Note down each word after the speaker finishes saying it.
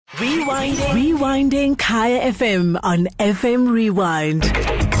Rewinding Kaya FM on FM Rewind.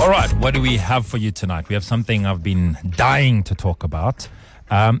 All right, what do we have for you tonight? We have something I've been dying to talk about.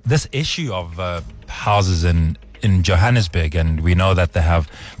 This issue of houses in Johannesburg, and we know that they have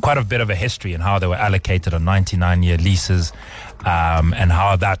quite a bit of a history in how they were allocated on 99-year leases, and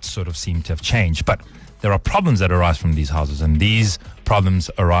how that sort of seemed to have changed. But there are problems that arise from these houses, and these problems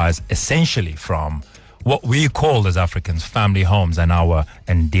arise essentially from what we call as Africans family homes and our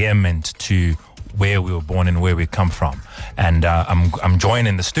endearment to where we were born and where we come from. And I'm joined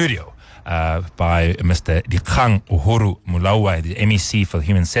in the studio by Mr. Dikgang Uhuru Mulawa, the MEC for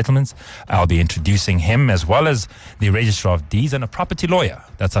Human Settlements. I'll be introducing him, as well as the Registrar of Deeds and a property lawyer.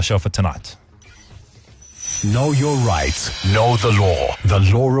 That's our show for tonight. Know your rights, know the law. The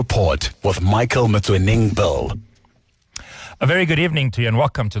Law Report with Michael Mtswening Bill. A very good evening to you and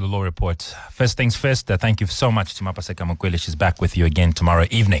welcome to the Law Report. First things first, thank you so much to Mapaseka Mokwele. She's back with you again tomorrow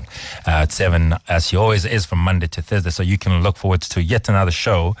evening at 7, as she always is, from Monday to Thursday. So you can look forward to yet another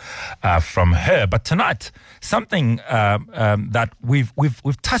show from her. But tonight, something that we've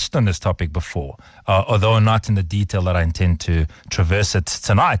touched on this topic before, although not in the detail that I intend to traverse it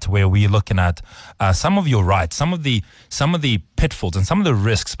tonight, where we're looking at some of your rights, some of the pitfalls and some of the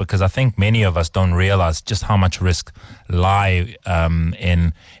risks, because I think many of us don't realize just how much risk lie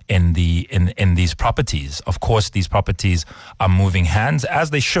in these properties. Of course, these properties are moving hands, as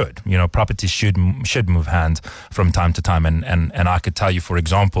they should. You know, properties should move hands from time to time. And I could tell you, for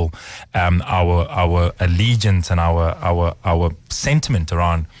example, our allegiance and our sentiment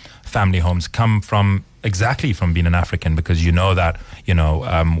around family homes come from being an African, because you know that,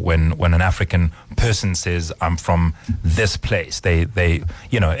 when an African person says, I'm from this place, they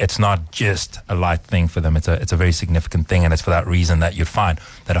it's not just a light thing for them. It's a very significant thing. And it's for that reason that you'd find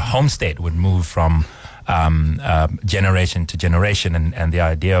that a homestead would move from generation to generation, and the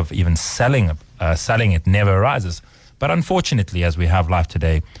idea of even selling it never arises. But unfortunately, as we have life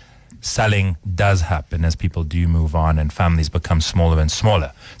today, selling does happen as people do move on and families become smaller and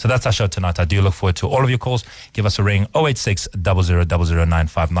smaller. So that's our show tonight. I do look forward to all of your calls. Give us a ring, 086 00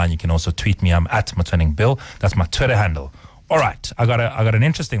 959. You can also tweet me. I'm at Mtswening Bill. That's my Twitter handle. All right, I got an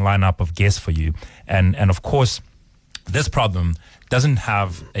interesting lineup of guests for you, and of course, this problem doesn't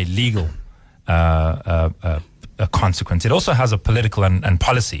have a legal a consequence. It also has a political and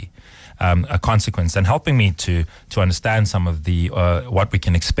policy a consequence. And helping me to understand some of the what we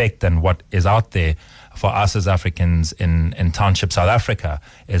can expect and what is out there for us as Africans in Township South Africa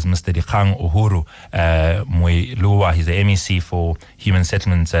is Mr. Dikgang Uhuru Mulawa. He's the MEC for Human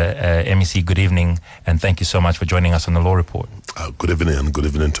Settlements. MEC, good evening, and thank you so much for joining us on the Law Report. Good evening, and good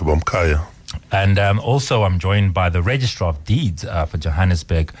evening to Bomkaya. And also I'm joined by the Registrar of Deeds for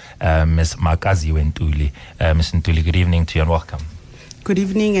Johannesburg, Ms. Makazi Ntuli. Ms. Ntuli, good evening to you and welcome. Good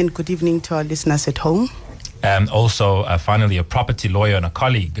evening, and good evening to our listeners at home. Also, finally, a property lawyer and a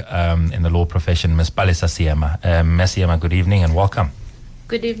colleague in the law profession, Ms. Palesa Siema. Ms. Siema, good evening and welcome.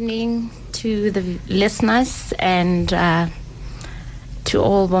 Good evening to the listeners and to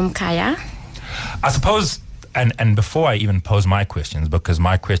all Bomkaya. I suppose, and before I even pose my questions, because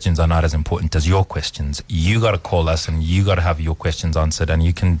my questions are not as important as your questions, you got to call us and you got to have your questions answered, and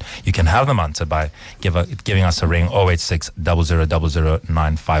you can have them answered by giving us a ring, 086 00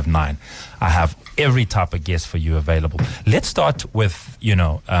 959. I have every type of guest for you available. Let's start with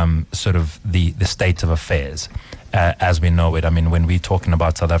sort of the state of affairs as we know it. I mean, when we're talking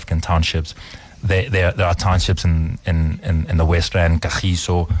about South African townships, there are townships in the West Rand,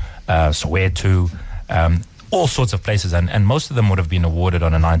 Kagiso, Soweto, all sorts of places, and most of them would have been awarded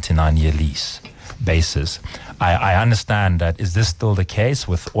on a 99-year lease basis. I understand that. Is this still the case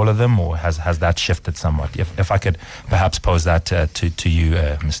with all of them, or has that shifted somewhat? If I could perhaps pose that to you,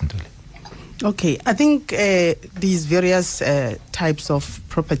 Ms. Ntuli. Okay, I think these various types of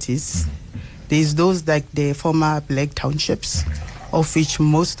properties, there's those like the former black townships, of which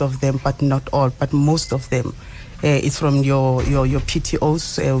most of them, but not all, but most of them, it's from your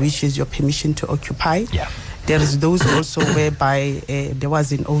PTOs, which is your permission to occupy. Yeah. There is those also whereby there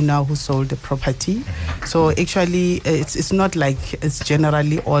was an owner who sold the property. So actually, it's not like it's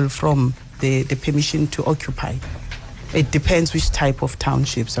generally all from the permission to occupy. It depends which type of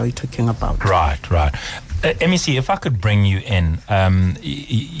townships are you talking about. Right. MEC, if I could bring you in,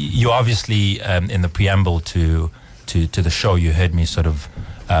 you obviously in the preamble to the show, you heard me sort of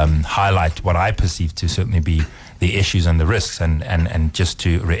highlight what I perceive to certainly be the issues and the risks, and just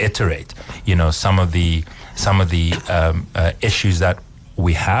to reiterate, some of the issues that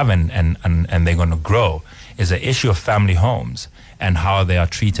we have and they're going to grow is the issue of family homes and how they are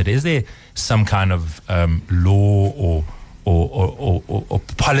treated. Is there some kind of law or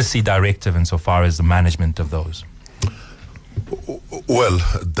policy directive insofar as the management of those? Well,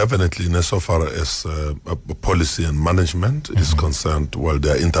 definitely, insofar as policy and management is concerned, well,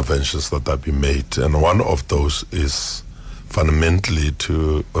 there are interventions that have been made, and one of those is fundamentally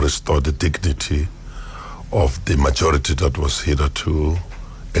to restore the dignity of the majority that was hitherto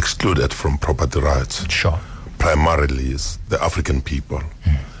excluded from property rights. Sure. Primarily is the African people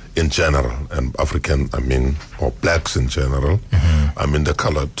in general, and African, or blacks in general, the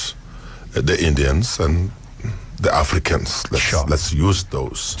colored, the Indians, and the Africans. Let's use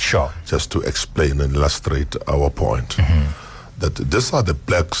those just to explain and illustrate our point. That these are the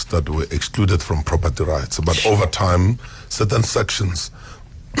blacks that were excluded from property rights. But over time, certain sections,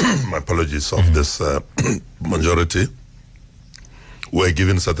 my apologies, of this majority were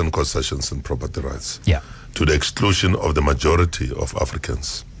given certain concessions in property rights to the exclusion of the majority of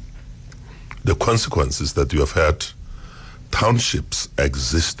Africans. The consequence is that you have had townships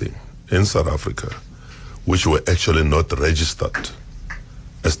existing in South Africa which were actually not registered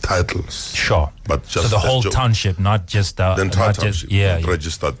as titles. Sure. But just so the whole township, not just the entire township, not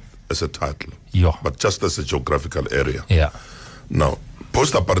registered as a title. But just as a geographical area. Now,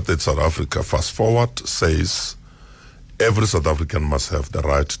 post-apartheid South Africa, fast forward, says every South African must have the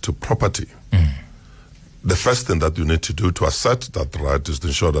right to property. The first thing that you need to do to assert that right is to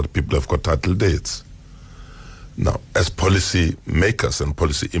ensure that people have got title deeds. Now, as policy makers and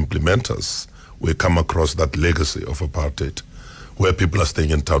policy implementers, we come across that legacy of apartheid, where people are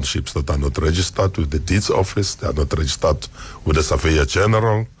staying in townships that are not registered with the deeds office, they are not registered with the Surveyor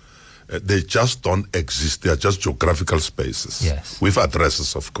General. They just don't exist. They are just geographical spaces with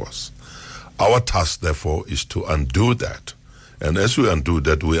addresses, of course. Our task, therefore, is to undo that. And as we undo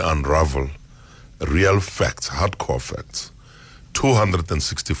that, we unravel real facts, hardcore facts.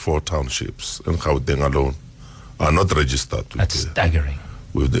 264 townships in Gauteng alone are not registered. That's staggering.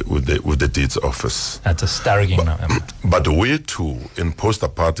 With the deeds office. That's a staggering number. But we too, in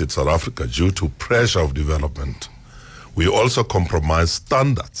post-apartheid South Africa, due to pressure of development, we also compromised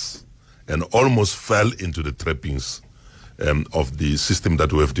standards and almost fell into the trappings of the system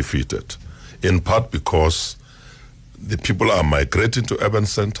that we have defeated. In part because the people are migrating to urban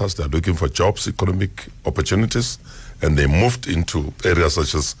centers, they're looking for jobs, economic opportunities, and they moved into areas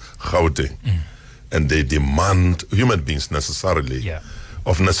such as Gauteng. And they demand, human beings necessarily,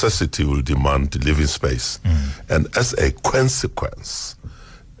 of necessity will demand living space. And as a consequence,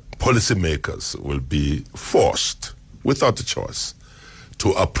 policymakers will be forced, without a choice, to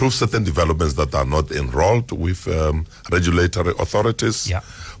approve certain developments that are not enrolled with regulatory authorities,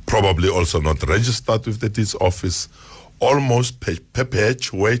 probably also not registered with the deeds office, almost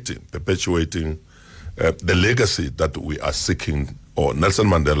perpetuating the legacy that we are seeking, or Nelson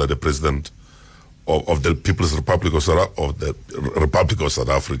Mandela, the president of the People's Republic of South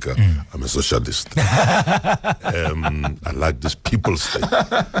Africa. I'm a socialist. I like this people's thing.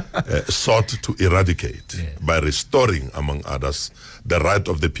 Sought to eradicate by restoring, among others, the right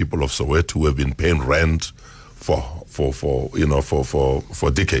of the people of Soweto who have been paying rent for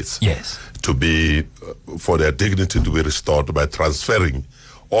decades. To be for their dignity to be restored by transferring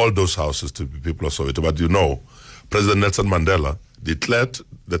all those houses to the people of Soweto. But President Nelson Mandela declared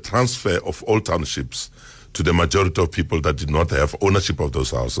the transfer of all townships to the majority of people that did not have ownership of those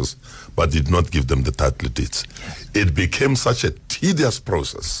houses, but did not give them the title deeds. It became such a tedious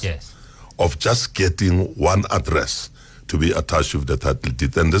process of just getting one address to be attached with the title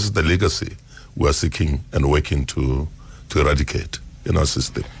deed. And this is the legacy we are seeking and working to eradicate in our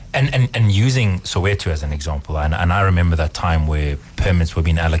system. And using Soweto as an example, and I remember that time where permits were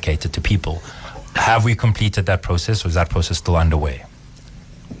being allocated to people. Have we completed that process, or is that process still underway?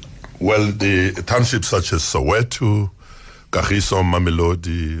 Well, the townships such as Soweto, Kagiso,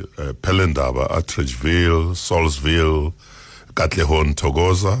 Mamelodi, Pelendaba, Atteridgeville, Saulsville, Katlehon,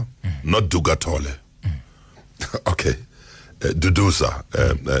 Togoza, not Dugatole. Okay. Duduza,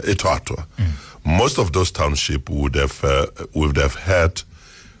 Etoatwa. Most of those townships would have had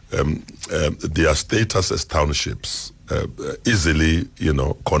their status as townships easily,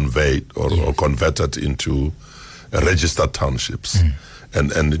 conveyed or converted into registered townships.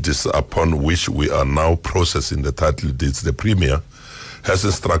 And it is upon which we are now processing the title deeds. The Premier has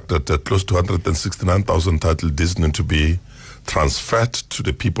instructed that close to 169,000 title deeds need to be transferred to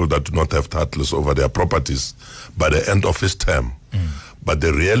the people that do not have titles over their properties by the end of his term. But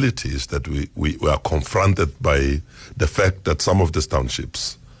the reality is that we are confronted by the fact that some of these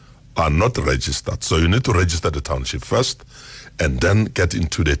townships are not registered. So you need to register the township first and then get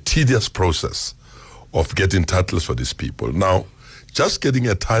into the tedious process of getting titles for these people. Now, just getting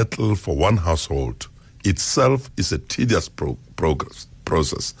a title for one household itself is a tedious process,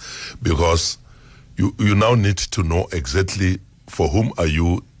 because you now need to know exactly for whom are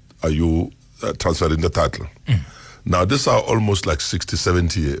you transferring the title. Now, these are almost like 60,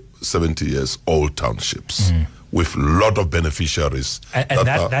 70 years old townships with a lot of beneficiaries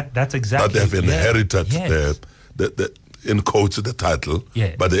that's exactly that have inherited yes. the in quotes the title,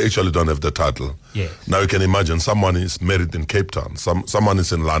 yes. but they actually don't have the title. Yes. Now you can imagine someone is married in Cape Town, someone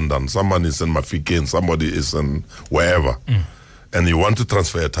is in London, someone is in Mafikeng, somebody is in wherever, and you want to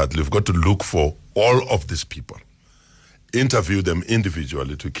transfer a title. You've got to look for all of these people, interview them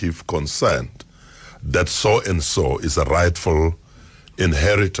individually to keep consent that so and so is a rightful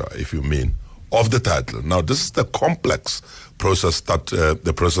inheritor, if you mean, of the title. Now, this is the complex process that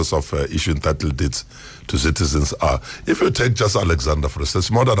the process of issuing title deeds to citizens are. If you take just Alexander, for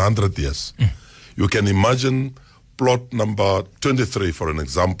instance, more than 100 years, you can imagine plot number 23, for an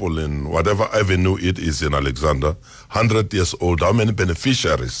example, in whatever avenue it is in Alexander, 100 years old. How many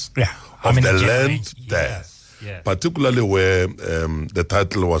beneficiaries of the land there? Yes. Particularly where the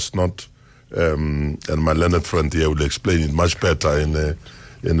title was not, and my learned friend here will explain it much better in the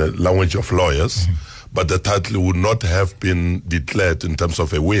language of lawyers, but the title would not have been declared in terms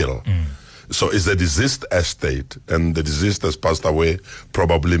of a will. So it's a deceased estate, and the deceased has passed away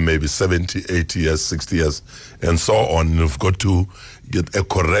probably maybe 70, 80 years, 60 years, and so on. You've got to get a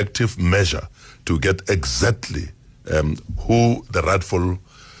corrective measure to get exactly who the rightful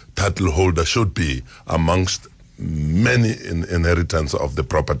title holder should be amongst many inheritance of the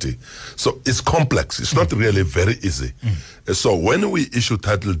property. So it's complex. It's not really very easy. So when we issue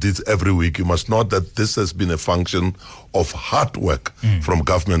title deeds every week, you must know that this has been a function of hard work from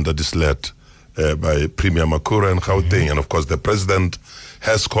government that is led by Premier Makura and Gauteng. And of course, the president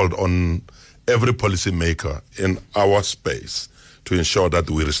has called on every policy maker in our space to ensure that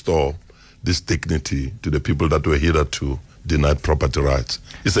we restore this dignity to the people that were hitherto denied property rights.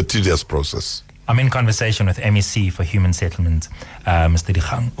 It's a tedious process. I'm in conversation with MEC for Human Settlement, Mr.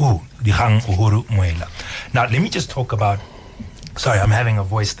 Dikgang Uhuru Moela. Now, let me just talk about, sorry, I'm having a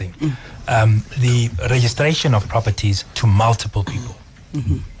voice thing, the registration of properties to multiple people.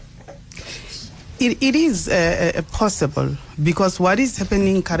 It is possible, because what is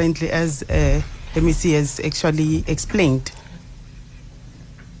happening currently, as MEC has actually explained.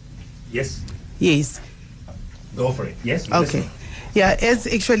 Yes. Yes. Go for it. Yes. Okay. Yeah, as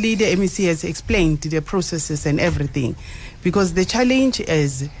actually the MEC has explained the processes and everything, because the challenge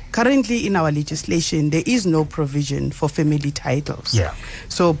is currently in our legislation there is no provision for family titles. Yeah.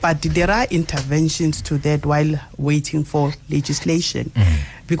 So, but there are interventions to that while waiting for legislation,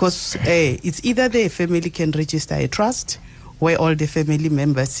 because it's either the family can register a trust where all the family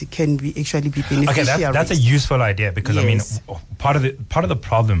members can be actually be beneficiaries. Okay, that's a useful idea, because Yes. I mean, part of the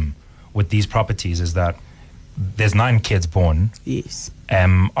problem with these properties is that there's 9 kids born. Yes.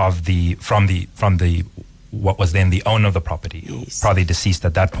 From the what was then the owner of the property, Yes. probably deceased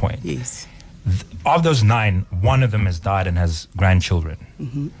at that point. Yes. Of those 9, one of them has died and has grandchildren.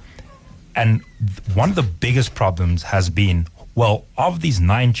 And one of the biggest problems has been, well, of these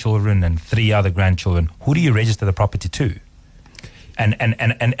 9 children and 3 other grandchildren, who do you register the property to?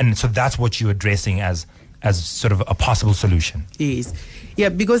 And so that's what you're addressing as sort of a possible solution. Yes. Yeah,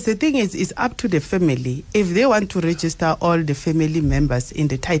 because the thing is, it's up to the family. If they want to register all the family members in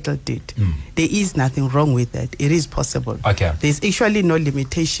the title deed, there is nothing wrong with that. It is possible. Okay. There's actually no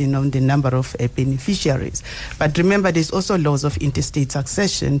limitation on the number of beneficiaries. But remember, there's also laws of interstate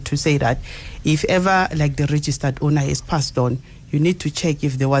succession to say that if ever, like, the registered owner has passed on, you need to check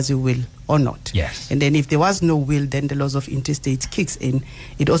if there was a will or not. Yes. And then if there was no will, then the laws of interstate kicks in.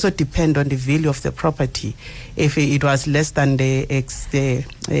 It also depends on the value of the property. If it was less than the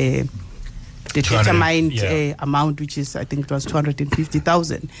determined amount, which is, I think it was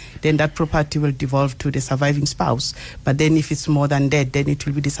 250,000, then that property will devolve to the surviving spouse. But then if it's more than that, then it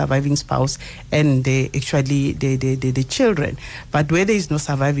will be the surviving spouse and the children. But where there is no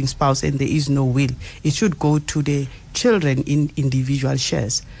surviving spouse and there is no will, it should go to the children in individual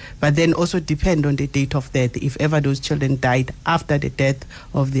shares. But then also depend on the date of death. If ever those children died after the death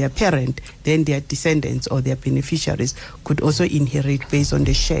of their parent, then their descendants or their beneficiaries could also inherit based on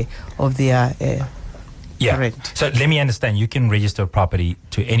the share of their parent. So let me understand, you can register a property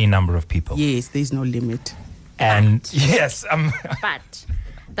to any number of people. Yes, there is no limit. And yes, But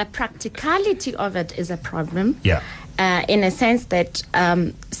the practicality of it is a problem. Yeah. In a sense that,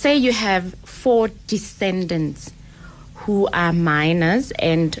 say you have 4 descendants who are minors,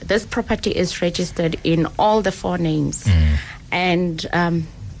 and this property is registered in all the 4 names. And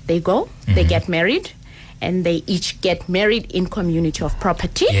they go, they get married, and they each get married in community of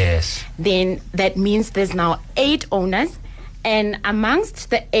property, Yes. then that means there's now 8 owners. And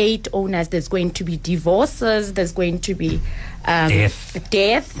amongst the 8 owners, there's going to be divorces, there's going to be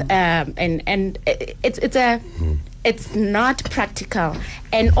death, and it's not practical.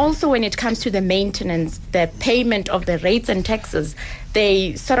 And also when it comes to the maintenance, the payment of the rates and taxes,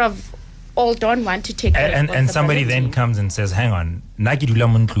 they sort of all don't want to take And somebody then comes and says, hang on, nakidula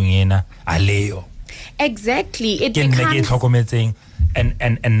mo ntlung ena, aleo. Exactly. It Ke nna ke becomes... tlhokometseng,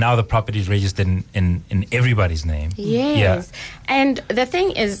 and now the property is registered in everybody's name. Yes. And the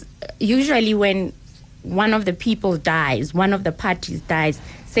thing is, usually when one of the people dies, one of the parties dies,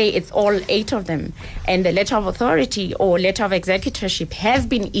 say it's all 8 of them, and the letter of authority or letter of executorship has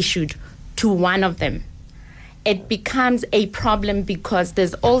been issued to one of them, it becomes a problem because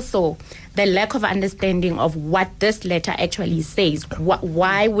there's also the lack of understanding of what this letter actually says.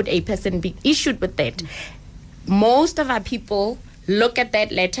 Why would a person be issued with that? Most of our people look at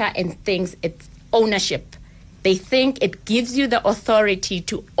that letter and thinks it's ownership. They think it gives you the authority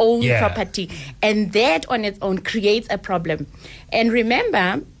to own property, and that on its own creates a problem. And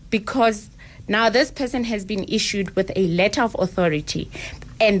remember, because now this person has been issued with a letter of authority,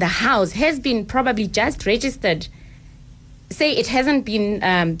 and the house has been probably just registered, say it hasn't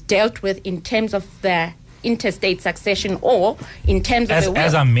been dealt with in terms of the interstate succession or in terms of the will.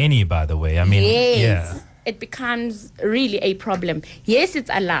 As are many, by the way. I mean, yes, it becomes really a problem. Yes, it's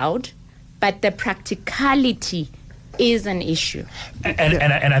allowed, but the practicality is an issue.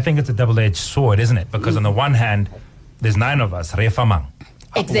 And I think it's a double-edged sword, isn't it? Because on the one hand, there's 9 of us, refamang.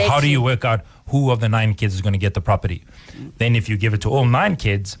 Exactly. How do you work out who of the 9 kids is going to get the property? Then if you give it to all 9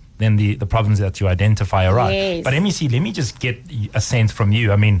 kids, then the problems that you identify are right. Yes. But MEC, let me just get a sense from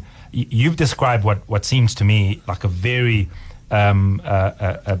you. I mean, you've described what seems to me like a very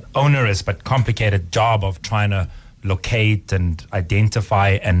onerous but complicated job of trying to locate and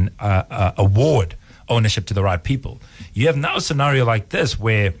identify and award ownership to the right people. You have now a scenario like this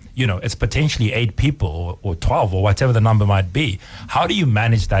where, you know, it's potentially 8 people or 12 or whatever the number might be. How do you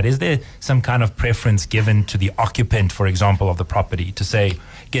manage that? Is there some kind of preference given to the occupant, for example, of the property to say,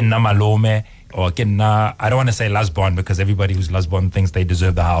 Genna Malome, or Genna, I don't want to say Lasbon because everybody who's Lasbon thinks they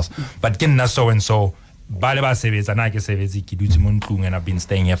deserve the house, but Genna so-and-so, and I've been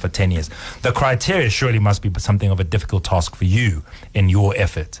staying here for 10 years. The criteria surely must be something of a difficult task for you in your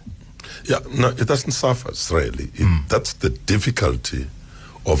effort. Yeah, no, it doesn't suffice really. That's the difficulty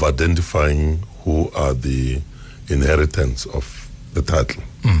of identifying who are the inheritants of the title.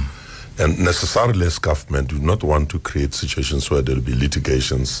 And necessarily as government, do not want to create situations where there will be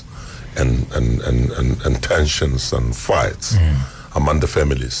litigations and tensions and fights among the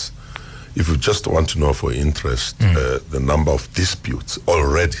families. If you just want to know for interest, the number of disputes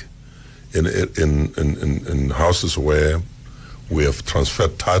already in houses where we have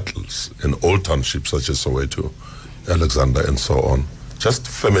transferred titles in old townships such as Soweto, Alexander, and so on, just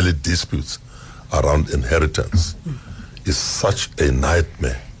family disputes around inheritance is such a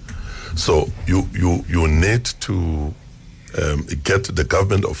nightmare. So you need to get the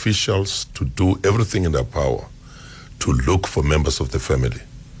government officials to do everything in their power to look for members of the family,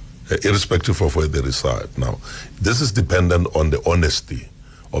 irrespective of where they reside. Now, this is dependent on the honesty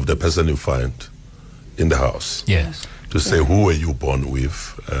of the person you find in the house. Yes. To say, who were you born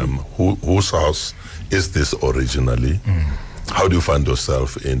with? Whose house is this originally? How do you find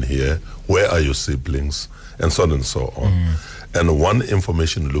yourself in here? Where are your siblings? And so on and so on. And one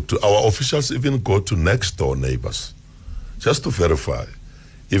information look to, our officials even go to next door neighbors just to verify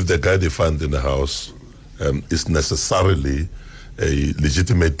if the guy they find in the house is necessarily a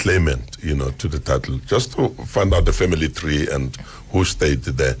legitimate claimant, you know, to the title, just to find out the family tree and who stayed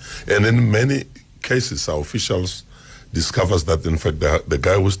there. And in many cases, our officials discovers that, in fact, the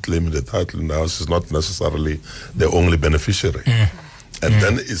guy who's claiming the title in the house is not necessarily the only beneficiary. And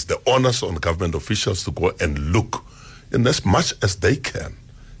then it's the onus on government officials to go and look, in as much as they can,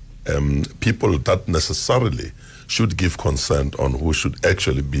 people that necessarily should give consent on who should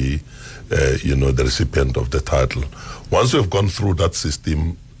actually be, the recipient of the title. Once we've gone through that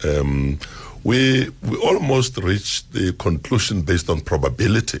system, we almost reach the conclusion based on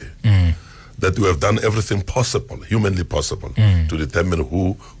probability that we have done everything possible, humanly possible, to determine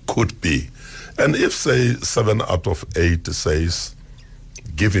who could be. And if, say, 7 out of 8 says,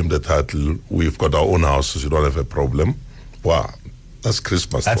 give him the title, we've got our own houses, you don't have a problem, wow, that's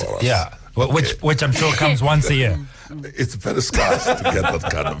Christmas for us. Yeah, which I'm sure comes once a year. It's very scarce to get that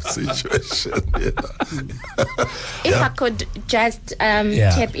kind of situation. If I could just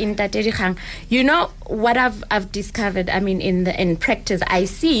tap in that, you know what I've discovered. I mean, in practice, I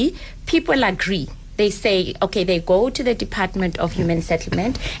see people agree. they say, okay, they go to the Department of Human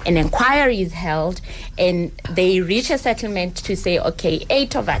Settlement, an inquiry is held, and they reach a settlement to say, okay,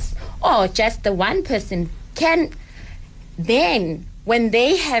 8 of us, or just the one person can. Then, when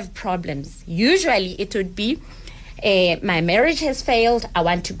they have problems, usually it would be, my marriage has failed, I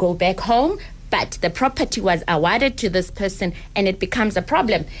want to go back home, but the property was awarded to this person, and it becomes a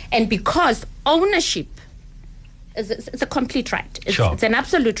problem. And because ownership it's a complete right. It's an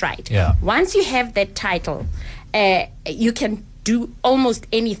absolute right. Yeah. Once you have that title, you can do almost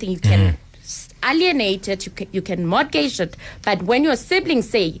anything. You can alienate it, you can mortgage it. But when your siblings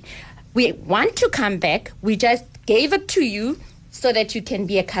say, we want to come back, we just gave it to you so that you can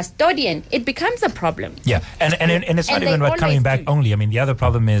be a custodian, it becomes a problem. Yeah, and it's not even about coming back only. I mean, the other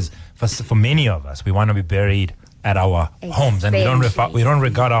problem is, for many of us, we want to be buried at our homes, and we don't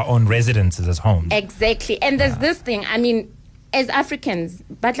regard our own residences as homes. Exactly, and there's this thing. I mean, as Africans,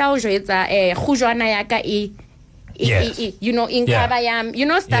 you know, in Kabayam, you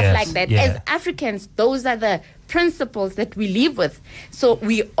know, stuff like that. Yeah. As Africans, those are the principles that we live with. So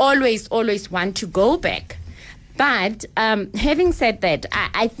we always want to go back. But having said that,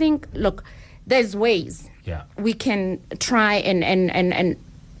 I think, look, there's ways we can try and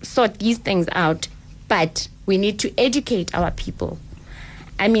sort these things out, but we need to educate our people.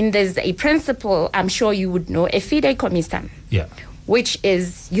 I mean, there's a principle, I'm sure you would know, a fideicommissum, which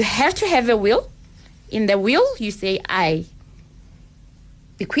is you have to have a will. In the will, you say, I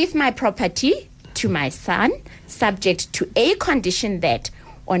bequeath my property to my son, subject to a condition that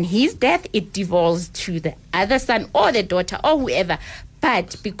on his death, it devolves to the other son or the daughter or whoever.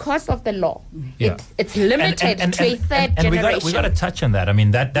 But because of the law, it's limited to a third generation. We got to touch on that. I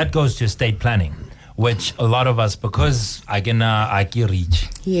mean, that goes to estate planning, which a lot of us, because I can reach.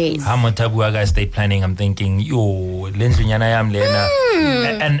 Yes. Estate planning, I'm thinking, and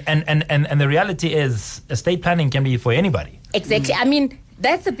the reality is, estate planning can be for anybody. Exactly. I mean,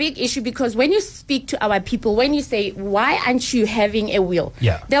 that's a big issue, because when you speak to our people, when you say, why aren't you having a will?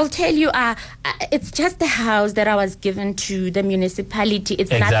 They'll tell you, it's just a house that I was given to the municipality. It's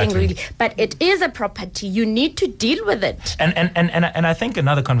nothing really. But it is a property. You need to deal with it. And I think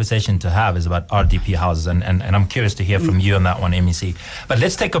another conversation to have is about RDP houses. And I'm curious to hear from you on that one, MEC. But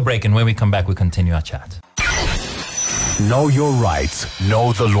let's take a break, and when we come back, we continue our chat. Know your rights.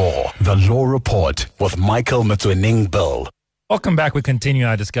 Know the law. The Law Report with Michael Motsoeneng-Bill. Welcome back. We continue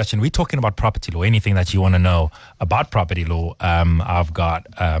our discussion. We're talking about property law, anything that you want to know about property law. I've got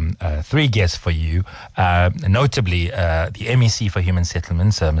 3 guests for you, notably the MEC for Human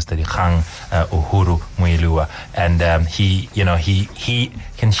Settlements, Mr. Dikgang Uhuru Moilua. And he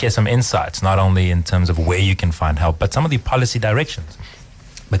can share some insights, not only in terms of where you can find help, but some of the policy directions.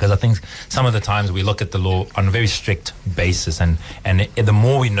 Because I think some of the times we look at the law on a very strict basis, and the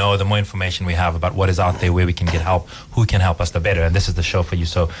more we know, the more information we have about what is out there, where we can get help, who can help us the better. And this is the show for you.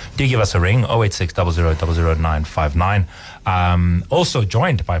 So do give us a ring, 086 00 00959. Also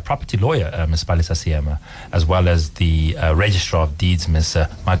joined by property lawyer, Ms. Palisa Siema, as well as the Registrar of Deeds, Ms.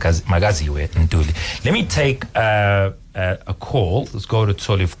 Magaziwe Nduli. Let me take a call. Let's go to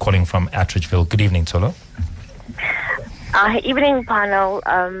Tsolo calling from Attridgeville. Good evening, Tsolo. Evening, panel.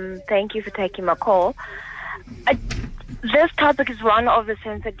 Thank you for taking my call. This topic is one of the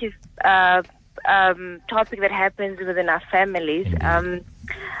sensitive topic that happens within our families.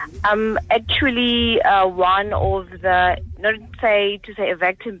 I'm actually one of the, not to say a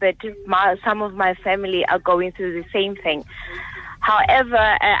victim, but some of my family are going through the same thing. However,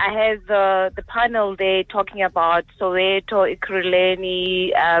 I have the panel there talking about Soweto,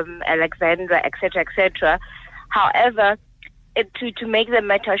 Ekurhuleni, Alexandra, etc., etc. However, to make the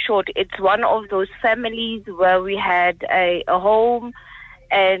matter short, it's one of those families where we had a home,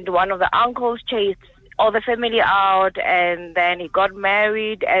 and one of the uncles chased all the family out, and then he got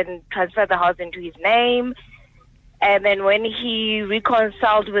married and transferred the house into his name. And then when he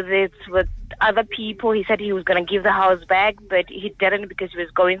reconciled with other people, he said he was going to give the house back, but he didn't, because he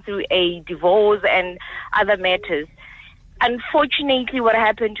was going through a divorce and other matters. Unfortunately, what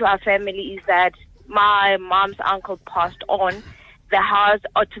happened to our family is that my mom's uncle passed on. The house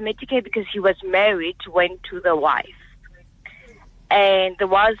automatically, because he was married, went to the wife. And the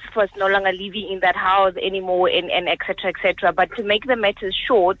wife was no longer living in that house anymore, and et cetera, et cetera. But to make the matter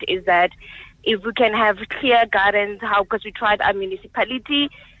short is that if we can have clear guidance, because we tried our municipality,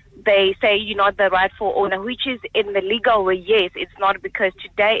 they say you're not the rightful owner, which is in the legal way, yes, it's not, because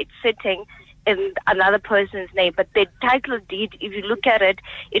today it's sitting in another person's name. But the title deed, if you look at it,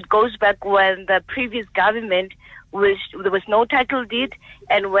 it goes back when the previous government there was no title deed,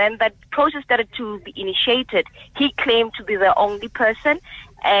 and when that process started to be initiated, he claimed to be the only person.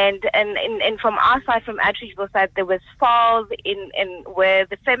 And from our side, from Atteridgeville side, there was files in where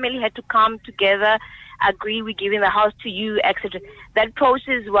the family had to come together, agree we're giving the house to you, etc. That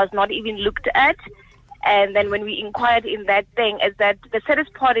process was not even looked at. And then when we inquired in that thing, is that the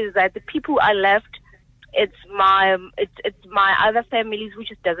saddest part is that the people who are left, it's my other families, which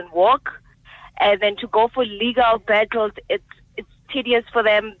just doesn't work. And then to go for legal battles, it's tedious for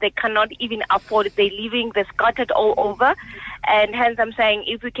them. They cannot even afford it. They're leaving, they're scattered all over. And hence I'm saying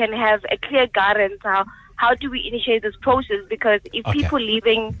if we can have a clear guidance, how do we initiate this process? Because if people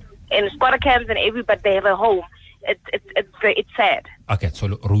leaving in squatter camps and everybody, they have a home, it's sad. Okay, so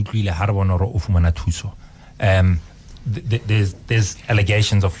there's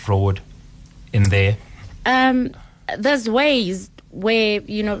allegations of fraud in there. There's ways where,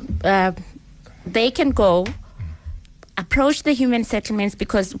 they can go approach the human settlements,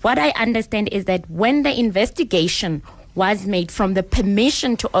 because what I understand is that when the investigation was made from the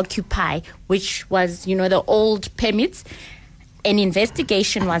permission to occupy, which was, the old permits, an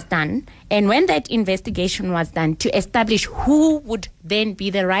investigation was done. And when that investigation was done to establish who would then be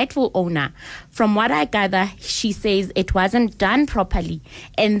the rightful owner, from what I gather, she says it wasn't done properly.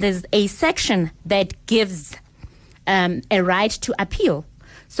 And there's a section that gives a right to appeal.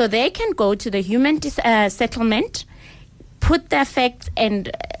 So they can go to the human settlement, put their facts,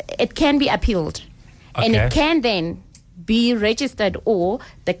 and it can be appealed. Okay. And it can then be registered, or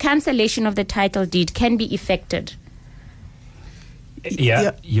the cancellation of the title deed can be effected.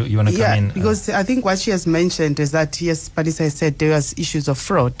 Yeah. You want to come in? Because I think what she has mentioned is that, yes, Palisa said there was issues of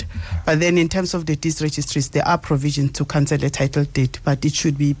fraud. But then in terms of the deed registries, there are provisions to cancel a title deed, but it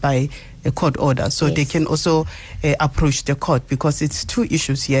should be by a court order. So they can also approach the court, because it's two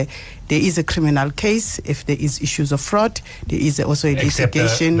issues here. There is a criminal case. If there is issues of fraud, there is also a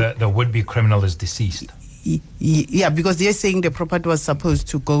litigation. The would-be criminal is deceased. Yeah, because they're saying the property was supposed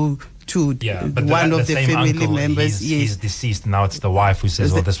to go to one of the family members. He's deceased. Now it's the wife who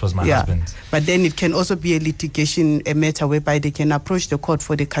says, well, this was my husband. But then it can also be a litigation, a matter whereby they can approach the court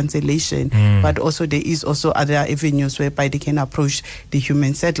for the cancellation. But also there is also other avenues whereby they can approach the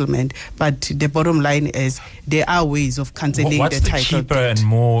human settlement. But the bottom line is there are ways of cancelling the title. What's the cheaper and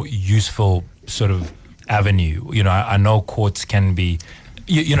more useful sort of avenue? I know courts can be,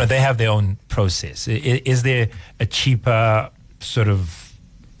 they have their own process. Is there a cheaper sort of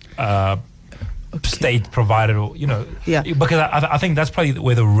state provided, because I think that's probably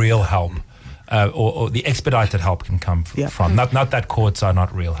where the real help or the expedited help can come from. Not that courts are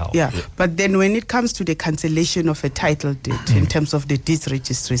not real help. But then when it comes to the cancellation of a title deed, in terms of the Deeds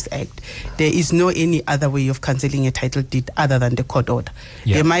Registries Act, there is no any other way of cancelling a title deed other than the court order.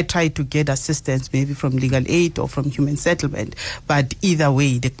 They might try to get assistance maybe from legal aid or from human settlement, but either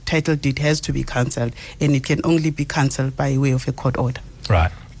way the title deed has to be cancelled, and it can only be cancelled by way of a court order.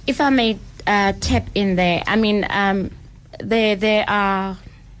 Right. If I may tap in there, I mean, there are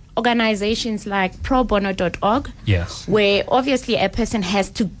organizations like probono.org, where obviously a person has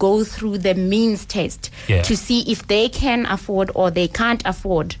to go through the means test to see if they can afford or they can't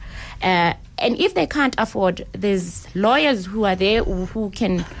afford. And if they can't afford, there's lawyers who are there who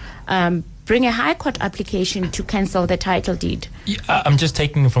can bring a high court application to cancel the title deed. I'm just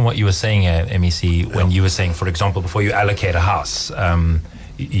taking from what you were saying, MEC, when you were saying, for example, before you allocate a house,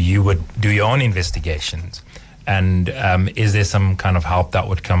 you would do your own investigations. And is there some kind of help that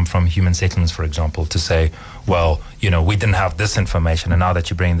would come from human settlements, for example, to say, well, we didn't have this information, and now that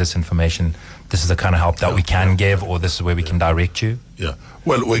you bring this information, this is the kind of help that we can give, or this is where we can direct you? Yeah.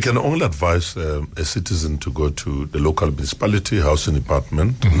 Well, we can only advise a citizen to go to the local municipality, housing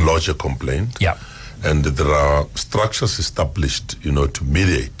department, lodge a complaint. Yeah. And there are structures established, to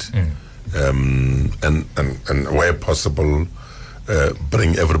mediate. And where possible,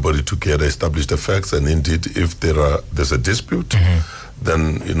 bring everybody together, establish the facts, and indeed, if there's a dispute,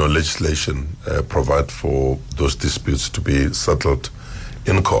 then legislation provide for those disputes to be settled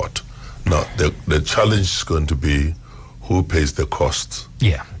in court. Now, the challenge is going to be who pays the cost.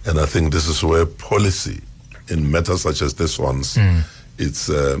 Yeah, and I think this is where policy, in matters such as this one's, it's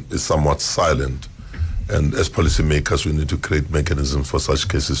somewhat silent. And as policymakers, we need to create mechanisms for such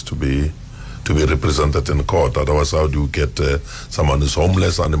cases to be represented in court. Otherwise, how do you get someone who's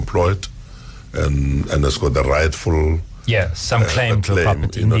homeless, unemployed, and has got the rightful some claim to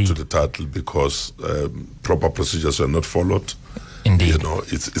property, to the title, because proper procedures were not followed. Indeed,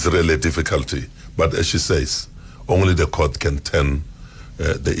 it's really a difficulty. But as she says, only the court can turn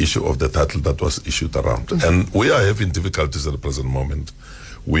the issue of the title that was issued around. And we are having difficulties at the present moment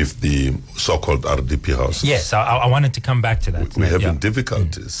with the so-called RDP houses. Yes, I wanted to come back to that. We're having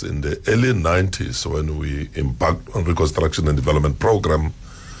difficulties. In the early 90s, when we embarked on reconstruction and development program,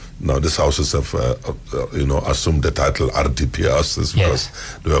 now these houses have, assumed the title RDP houses because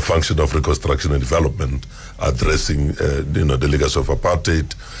they were a function of reconstruction and development, addressing, the legacy of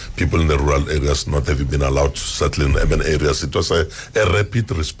apartheid, people in the rural areas not having been allowed to settle in urban areas. It was a rapid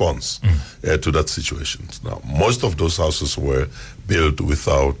response to that situation. Now, most of those houses were built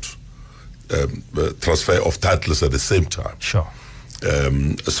without transfer of titles at the same time. Sure.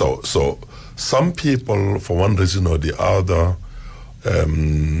 So some people, for one reason or the other,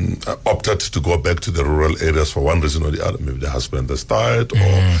 opted to go back to the rural areas for one reason or the other. Maybe the husband has died,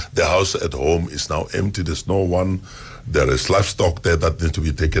 or the house at home is now empty. There's no one. There is livestock there that need to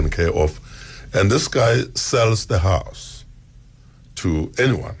be taken care of. And this guy sells the house to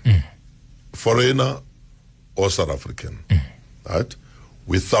anyone, foreigner or South African, right,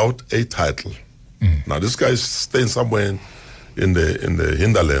 without a title. Now, this guy is staying somewhere in the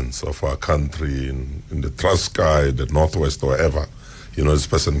hinterlands of our country, in the Transkei, the Northwest, or wherever this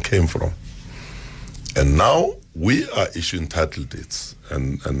person came from. And now we are issuing title deeds,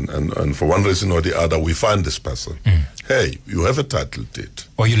 and for one reason or the other, we find this person. Hey, you have a title deed.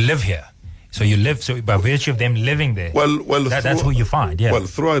 Or you live here. So you live, so by virtue of them living there, that's who you find, Well,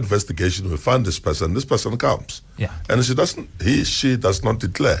 through our investigation, we find this person comes. And she does not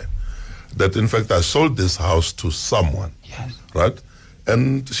declare that, in fact, I sold this house to someone. Yes. Right?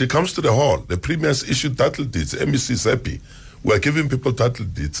 And she comes to the hall. The premier's issued title deeds, MEC is happy. We're giving people title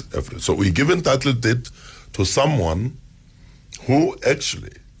deeds. So we're giving title deed to someone who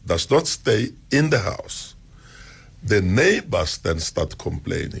actually does not stay in the house. The neighbors then start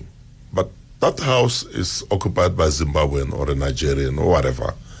complaining. But that house is occupied by a Zimbabwean or a Nigerian or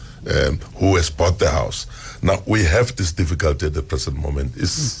whatever who has bought the house. Now, we have this difficulty at the present moment.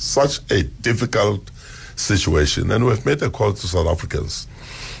 It's such a difficult situation, and we've made a call to South Africans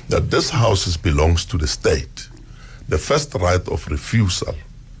that this house belongs to the state. The first right of refusal,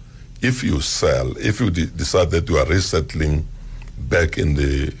 if you sell, if you decide that you are resettling back in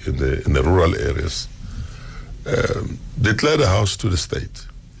the rural areas, declare the house to the state,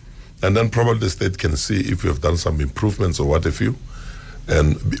 and then probably the state can see if you have done some improvements or what have you,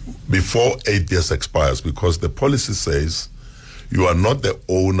 and before 8 years expires, because the policy says you are not the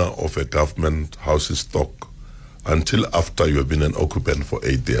owner of a government housing stock until after you have been an occupant for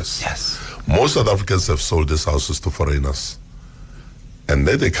 8 years. Yes. Most South Africans have sold these houses to foreigners, and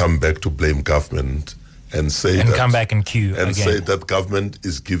then they come back to blame government and say come back and queue and again. Say that government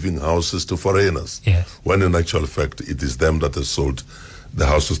is giving houses to foreigners. Yes. When in actual fact it is them that have sold the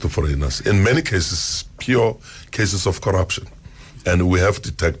houses to foreigners. In many cases, pure cases of corruption, and we have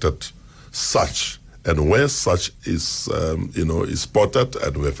detected such. And where such is is spotted,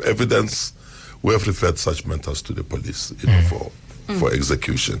 and we have evidence, we have referred such matters to the police, for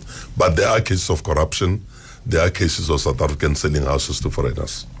execution. But there are cases of corruption. There are cases of South Africans selling houses to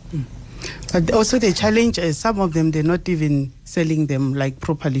foreigners. But also the challenge is some of them, they're not even selling them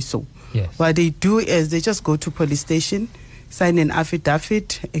properly so. Yes. What they do is they just go to police station, sign an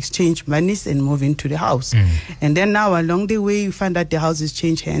affidavit, exchange monies, and move into the house. And then now along the way, you find that the house has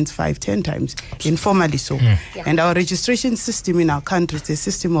changed hands 5-10 times, informally so. And our registration system in our country is a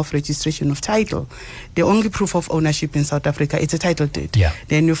system of registration of title. The only proof of ownership in South Africa is a title deed.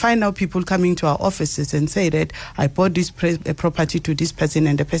 Then you find now people coming to our offices and say that I bought this property to this person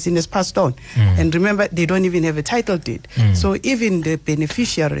and the person has passed on. And remember, they don't even have a title deed. So even the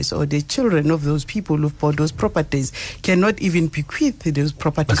beneficiaries or the children of those people who bought those properties cannot even bequeath those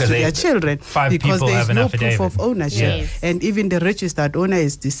properties to their children because there is no proof of ownership. And even the registered owner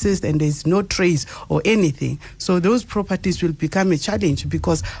is deceased and there is no trace or anything. So those properties will become a challenge,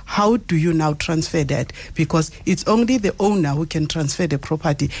 because how do you now transfer that? Because it's only the owner who can transfer the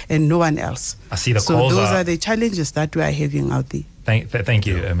property and no one else. I see the so calls those are the challenges that we are having out there. Thank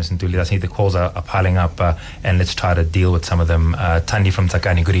you, Ms. Ntuli. I see the calls are piling up, and let's try to deal with some of them. Thandi from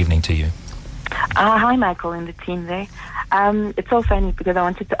Tsakani, good evening to you. Hi, Michael and the team there. It's so funny because I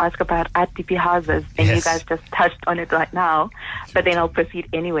wanted to ask about RDP houses, and you guys just touched on it right now, but then I'll proceed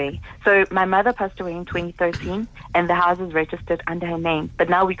anyway. So my mother passed away in 2013, and the house is registered under her name, but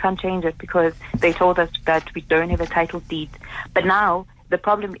now we can't change it because they told us that we don't have a title deed. But now the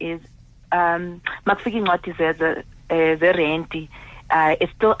problem is, Makfiki Ngoti says the rent is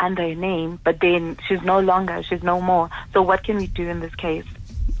still under her name, but then she's no more. So what can we do in this case?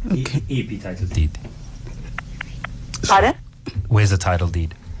 Okay. EP title deed. Pardon? Where's the title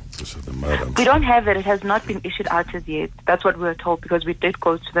deed? We don't have it. It has not been issued out as yet. That's what we were told, because we did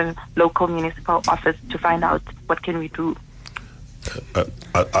go to the local municipal office to find out what can we do.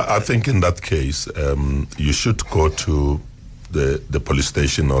 I think in that case, you should go to the police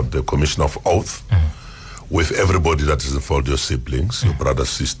station or the commission of oath with everybody that is involved, your siblings, your brother,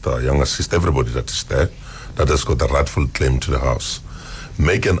 sister, younger sister, everybody that is there, that has got a rightful claim to the house.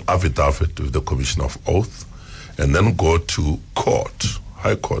 Make an affidavit with the commission of oath, and then go to court,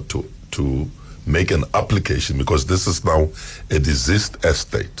 high court, to make an application, because this is now a deceased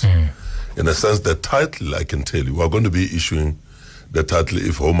estate. In a sense, the title, I can tell you, we are going to be issuing the title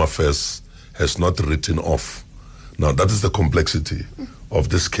if Home Affairs has not written off. Now, that is the complexity of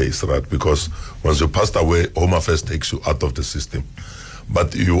this case, right? Because once you passed away, Home Affairs takes you out of the system.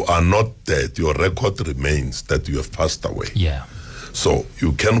 But you are not dead. Your record remains that you have passed away. Yeah. So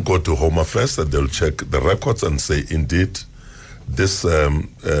you can go to Home Affairs and they'll check the records and say, indeed, this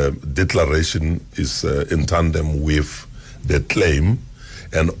declaration is in tandem with the claim,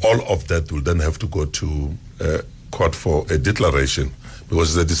 and all of that will then have to go to court for a declaration,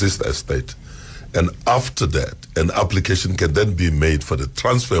 because it's a deceased estate. And after that, an application can then be made for the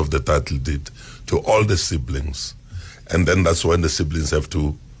transfer of the title deed to all the siblings. And then that's when the siblings have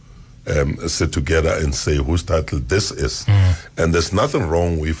to sit together and say whose title this is. And there's nothing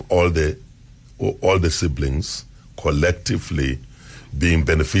wrong with all the siblings collectively being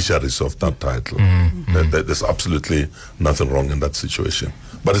beneficiaries of that title. There's absolutely nothing wrong in that situation.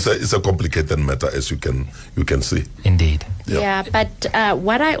 But it's a complicated matter, as you can see. Indeed. Yeah, but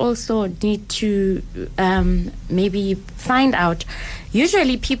what I also need to maybe find out,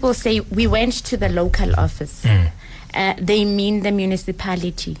 usually people say we went to the local office. They mean the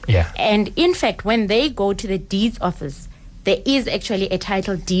municipality. Yeah. And in fact, when they go to the deeds office, there is actually a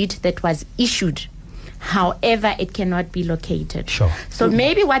title deed that was issued. However, it cannot be located. Sure. So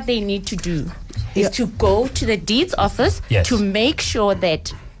maybe what they need to do is to go to the deeds office to make sure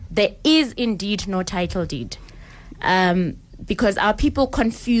that there is indeed no title deed. Because our people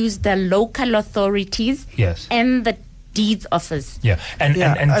confuse the local authorities and the deeds office. Yeah, and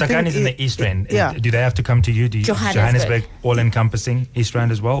Tsakani is in the East Rand. Do they have to come to you? Johannesburg all-encompassing East Rand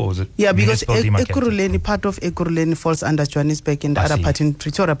as well, or is it? Yeah, because Ekurhuleni, part of Ekurhuleni falls under Johannesburg and the other part in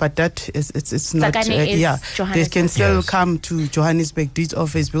Pretoria, but that it's not. They can still come to Johannesburg deeds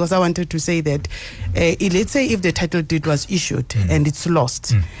office, because I wanted to say that let's say if the title deed was issued and it's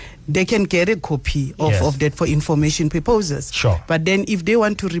lost. They can get a copy of that for information purposes. Sure. But then if they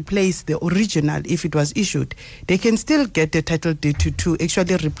want to replace the original, if it was issued, they can still get the title deed to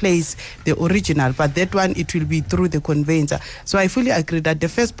actually replace the original. But that one, it will be through the conveyancer. So I fully agree that the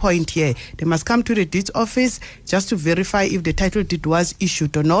first point here, they must come to the deeds office just to verify if the title deed was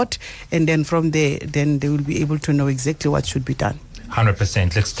issued or not. And then from there, then they will be able to know exactly what should be done.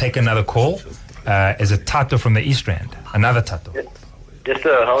 100%. Let's take another call. Is it Tato from the East Rand? Another Tato. Yes,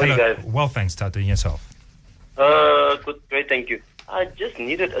 sir. How are you guys? Well, thanks, Tato. And yourself? Good, great, thank you. I just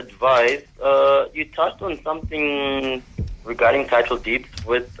needed advice. You touched on something regarding title deeds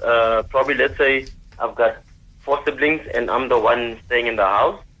with probably, let's say, I've got 4 siblings and I'm the one staying in the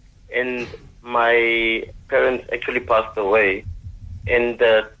house, and my parents actually passed away, and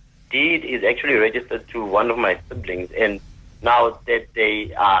the deed is actually registered to one of my siblings, and now that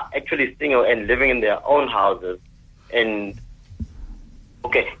they are actually single and living in their own houses, and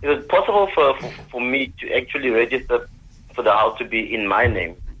okay, is it possible for me to actually register for the house to be in my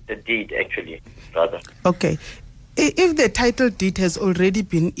name, the deed actually, rather? Okay. If the title deed has already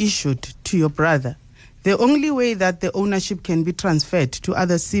been issued to your brother, the only way that the ownership can be transferred to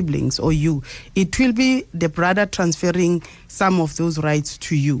other siblings or you, it will be the brother transferring some of those rights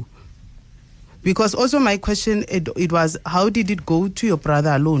to you. Because also my question, it was, how did it go to your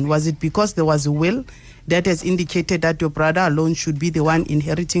brother alone? Was it because there was a will that has indicated that your brother alone should be the one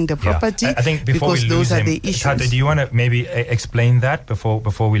inheriting the property? I think before because we lose those are him, the issues. Tato, do you want to maybe explain that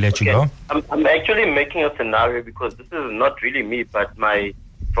before we let you go? I'm actually making a scenario, because this is not really me, but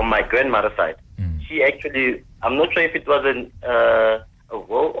from my grandmother's side. She actually, I'm not sure if it was a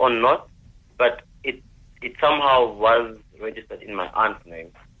will or not, but it somehow was registered in my aunt's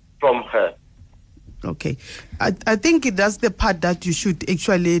name from her. Okay. I think that's the part that you should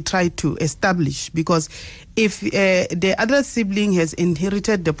actually try to establish, because if the other sibling has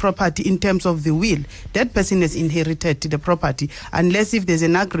inherited the property in terms of the will, that person has inherited the property, unless if there's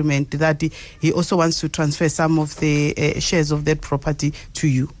an agreement that he also wants to transfer some of the shares of that property to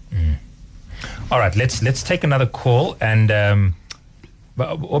you. All right, let's take another call, and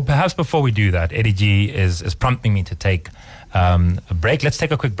or perhaps before we do that, Eddie G is prompting me to take a break. Let's take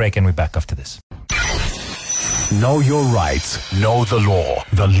a quick break and we're back after this. Know your rights, know the law.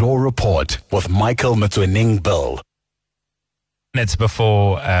 The Law Report with Michael Motsoeneng Bill. It's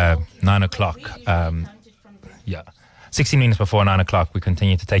before 9 o'clock. 16 minutes before 9 o'clock, we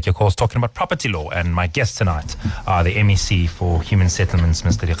continue to take your calls talking about property law. And my guests tonight are the MEC for Human Settlements,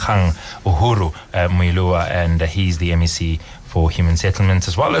 Mr. Dikgang Uhuru Muilua, and he's the MEC for Human Settlements,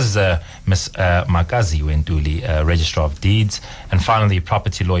 as well as Ms. Makazi Wenduli, Registrar of Deeds, and finally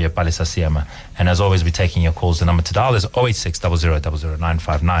property lawyer Palesa Siama. And as always, we're taking your calls. The number to dial is 086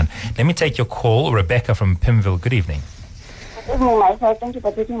 00959. Let me take your call. Rebecca from Pimville, good evening. Good evening, Michael. Thank you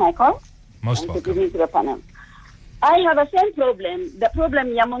for taking my call. Most welcome. Good evening to the panel. I have a same problem. The problem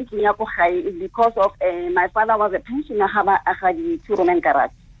is because of my father was a pensioner, had a two-room garage.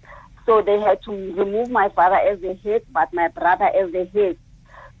 So they had to remove my father as the head, but my brother as the head.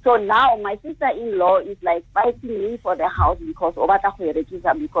 So now my sister-in-law is like fighting me for the house because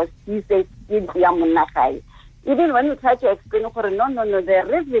because he says even when you try to explain, no, the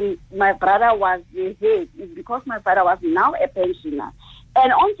reason my brother was the head is because my father was now a pensioner.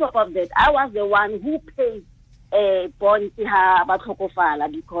 And on top of that, I was the one who paid bond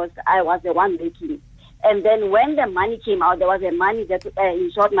because I was the one making. And then when the money came out, there was a money that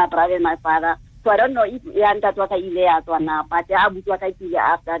insured my brother and my father. So I don't know if that's what I but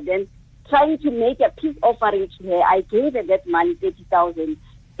after then trying to make a peace offering to her, I gave her that money, 30,000.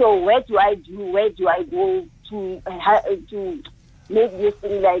 So where do I go to make this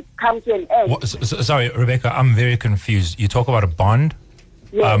thing like come to an end? Sorry, Rebecca, I'm very confused. You talk about a bond?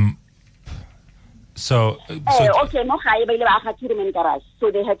 Yes. Okay, no, garage.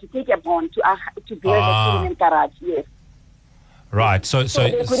 So they had to take a bond to build a two-room garage. Yes. Right. So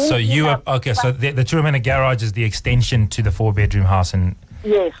you are okay. So the two-room and a garage is the extension to the 4-bedroom house, and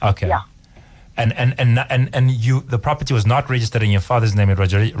yes. Okay. Yeah. And you, the property was not registered in your father's name. It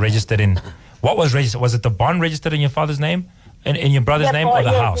was registered in what was registered? Was it the bond registered in your father's name? In your brother's name or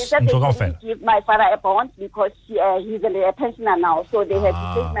the house? They didn't give my father a bond because he's a pensioner now, so they had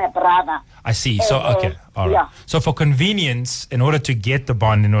to take my brother. I see. So, okay. All right. Yeah. So for convenience, in order to get the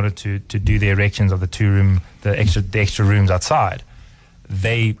bond, in order to do the erections of the two-room, the extra rooms outside,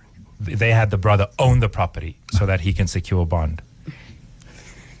 they had the brother own the property so that he can secure a bond.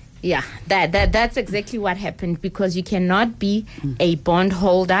 Yeah, that's exactly what happened, because you cannot be a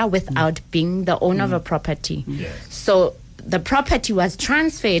bondholder without being the owner of a property. Yes. So the property was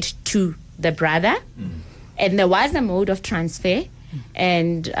transferred to the brother, and there was a mode of transfer,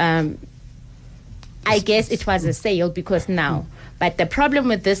 and I guess it was a sale because now. But the problem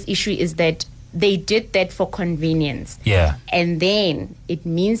with this issue is that they did that for convenience. Yeah. And then it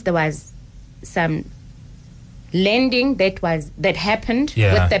means there was some lending that happened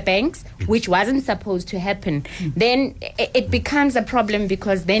with the banks, which wasn't supposed to happen. Then it becomes a problem,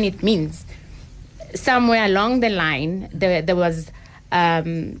 because then it means somewhere along the line there was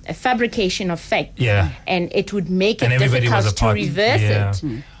a fabrication of facts, and it would make it difficult to reverse it.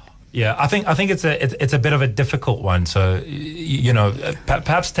 Yeah, I think it's a bit of a difficult one. So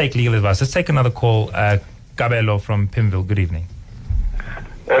perhaps take legal advice. Let's take another call. Gabelo from Pimville. Good evening.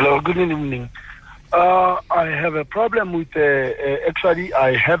 Hello. Good evening. I have a problem with actually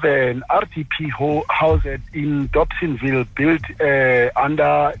I have an RTP house in Dobsonville built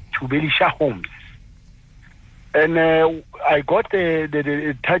under Tubelisha Homes. And I got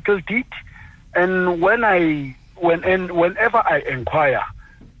the title deed, and whenever I inquire,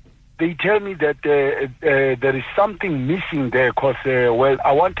 they tell me that there is something missing there, because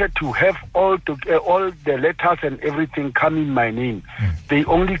I wanted to have all the letters and everything come in my name. They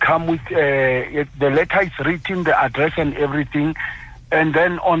only come with the letter is written, the address and everything, and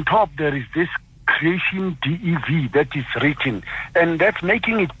then on top there is this creation DEV that is written, and that's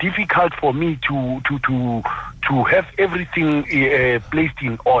making it difficult for me to have everything placed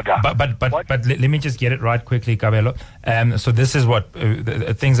in order. But let me just get it right quickly, Kabelo. So this is what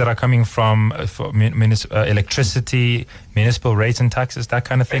things that are coming from electricity, municipal rates and taxes, that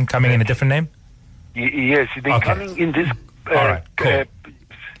kind of thing, coming in a different name. Yes, they're coming in this. All right, cool.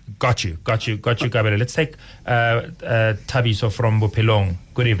 Got you, Kabelo. Let's take Tabiso from Bophelong.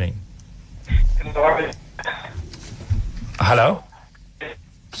 Good evening. Hello.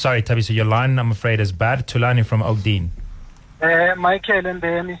 Sorry, Tabiso, your line, I'm afraid, is bad. Tulani from Ogden. Michael and the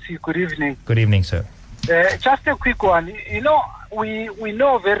MEC, good evening. Good evening, sir. Just a quick one. We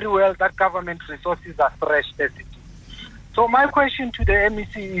know very well that government resources are stretched as it is. So my question to the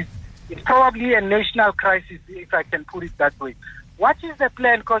MEC is, it's probably a national crisis, if I can put it that way. What is the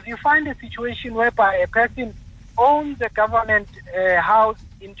plan? Because you find a situation whereby a person owns a government house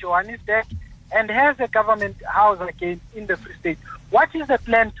in Johannesburg and has a government house again in the Free State. What is the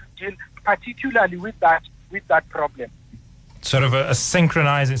plan to deal particularly with that problem? Sort of a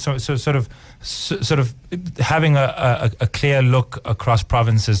synchronizing, sort of having a clear look across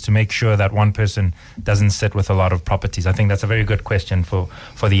provinces to make sure that one person doesn't sit with a lot of properties. I think that's a very good question for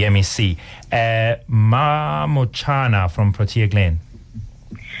the MEC. Mamochana from Protea Glen.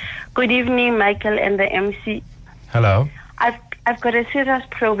 Good evening, Michael and the MC. Hello. I've got a serious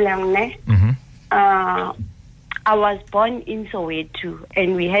problem, ne? Mm-hmm. I was born in Soweto,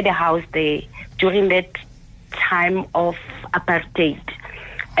 and we had a house there during that time of apartheid.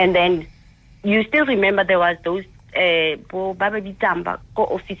 And then you still remember there was those so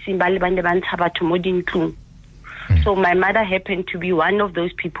my mother happened to be one of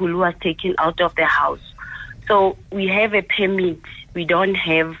those people who was taken out of the house. So we have a permit, we don't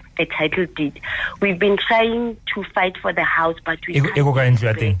have a title deed. We've been trying to fight for the house, but we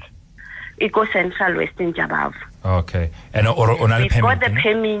can't. It goes Central Western Jabav. Okay. And we've got the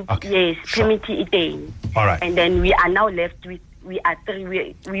permit, okay. Yes, permit again. All right. And then we are now left with, we are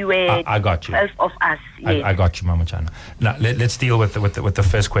three, we were I got you. 12 of us. Yes. I got you, Mamochana. Now let's deal with the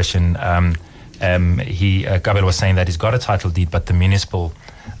first question. Gabriel was saying that he's got a title deed, but the municipal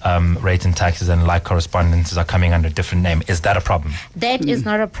rates and taxes and like correspondences are coming under a different name. Is that a problem? That is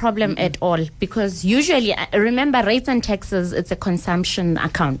not a problem at all, because usually, remember, rates and taxes, it's a consumption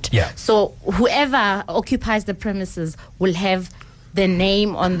account. Yeah. So whoever occupies the premises will have the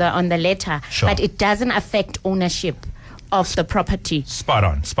name on the letter, sure. But it doesn't affect ownership of the property. Spot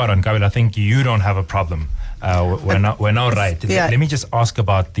on, Gabriel. I think you don't have a problem. We're not right. Yeah. Let me just ask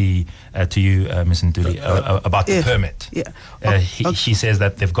about to you, Ms. Nduli, about the permit. Yeah. She says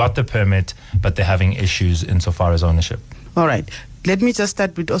that they've got the permit, but they're having issues insofar as ownership. All right. Let me just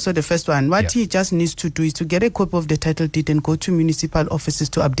start with also the first one. What he just needs to do is to get a copy of the title deed and go to municipal offices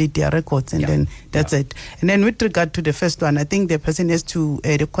to update their records, and then that's it. And then with regard to the first one, I think the person has to,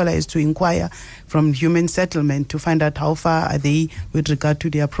 the caller is to inquire from Human Settlement to find out how far are they with regard to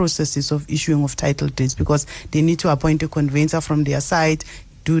their processes of issuing of title deeds, because they need to appoint a conveyancer from their side,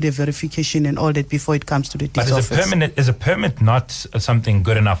 do the verification and all that before it comes to the deeds office. But is a permit not something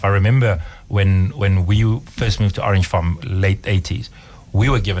good enough? I remember when we first moved to Orange Farm, late 80s, we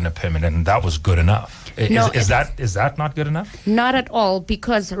were given a permit and that was good enough. Is that not good enough? Not at all,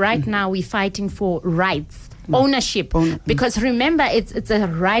 because right now we're fighting for rights. Ownership, because remember, it's a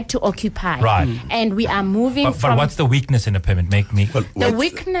right to occupy, right? And we are moving but what's the weakness in a permit? The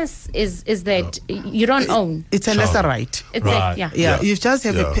weakness is that you don't own. It's a lesser right. It's right. You just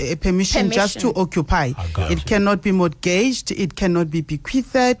have a permission just to occupy. It cannot be mortgaged. It cannot be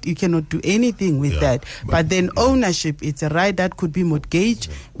bequeathed. You cannot do anything with that. But then ownership, it's a right that could be mortgaged.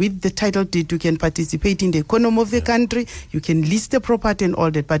 With the title deed, you can participate in the economy of the country. You can list the property and all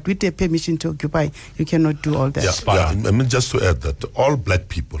that. But with the permission to occupy, you cannot do all that. I mean, just to add that all black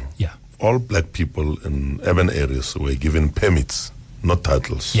people in urban areas were given permits, not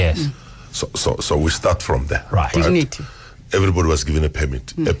titles. Yes. So we start from there. Right. Dignity. Everybody was given a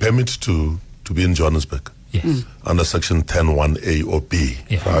permit. A permit to be in Johannesburg. Yes. Under section 10(1)(a) or B.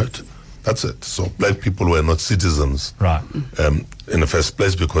 Yeah. Right. That's it. So black people were not citizens, right? In the first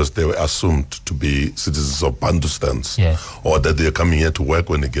place, because they were assumed to be citizens of Bantustans, or that they are coming here to work.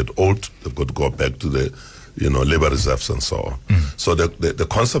 When they get old, they've got to go back to the, labor reserves and so on. So the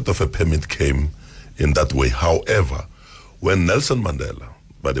concept of a permit came in that way. However, when Nelson Mandela,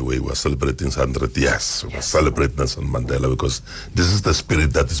 by the way, we are celebrating his 100th years. We celebrate Nelson Mandela because this is the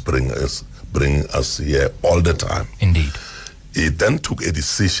spirit that is bringing us here all the time. Indeed. He then took a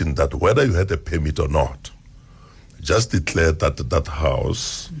decision that whether you had a permit or not, just declare that that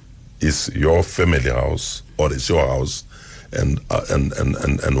house is your family house or it's your house, and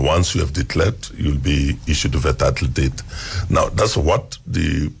once you have declared, you'll be issued with a title deed. Now, that's what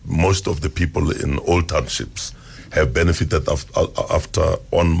most of the people in old townships have benefited after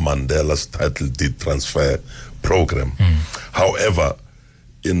on Mandela's title deed transfer program. However,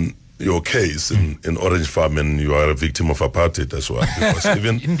 in your case in Orange Farm, and you are a victim of apartheid as well, because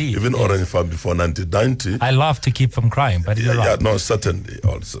even Orange Farm before 1990. I love to keep from crying, but you're right. Yeah, no, certainly.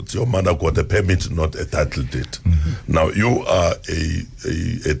 Also, your mother got a permit, not a title deed. Now you are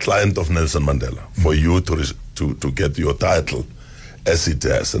a client of Nelson Mandela. For you to get your title as it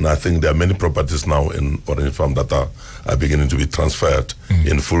is, and I think there are many properties now in Orange Farm that are beginning to be transferred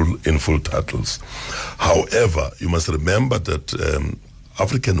in full titles. However, you must remember that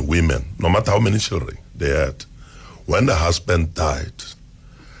African women, no matter how many children they had, when the husband died,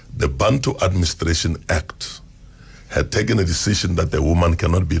 the Bantu Administration Act had taken a decision that the woman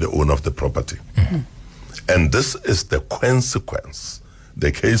cannot be the owner of the property. And this is the consequence.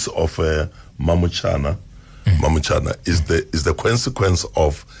 The case of Mamochana is the consequence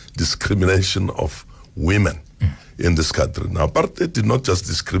of discrimination of women in this country. Now, apartheid did not just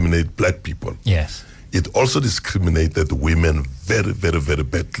discriminate black people. Yes. It also discriminated women very, very, very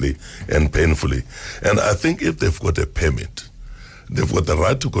badly and painfully. And I think if they've got a permit, they've got the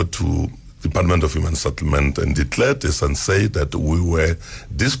right to go to Department of Human Settlement and declare this and say that we were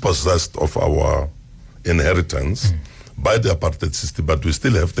dispossessed of our inheritance by the apartheid system, but we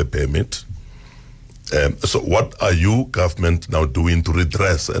still have the permit. So what are you, government, now doing to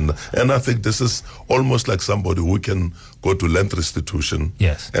redress? And I think this is almost like somebody who can go to land restitution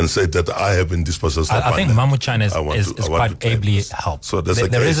and say that I have been dispossessed of I think Mamuchan is quite ably helped. So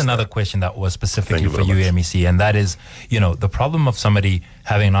there is another question that was specifically for you, MEC, and that is, the problem of somebody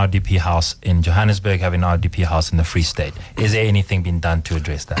having an RDP house in Johannesburg, having an RDP house in the Free State. Is there anything being done to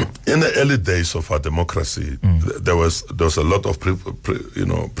address that? In the early days of our democracy, there was a lot of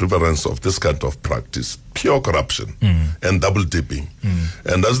prevalence of this kind of practice, pure corruption and double dipping.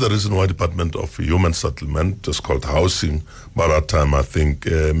 And that's the reason why Department of Human Settlement, just called Housing, by that time I think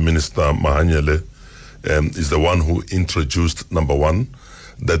Minister Mahanyele is the one who introduced, number one,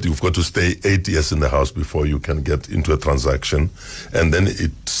 that you've got to stay 8 years in the house before you can get into a transaction. And then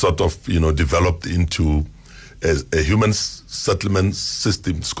it sort of, developed into a human settlement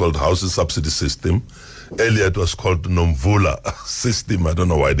system. It's called housing subsidy system. Earlier it was called Nomvula system. I don't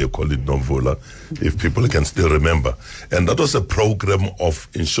know why they call it Nomvula, if people can still remember. And that was a program of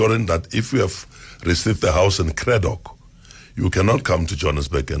ensuring that if you have received the house in Craddock, you cannot come to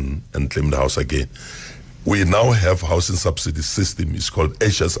Johannesburg and claim the house again. We now have housing subsidy system. It's called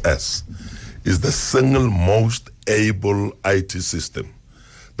HSS. It's the single most able IT system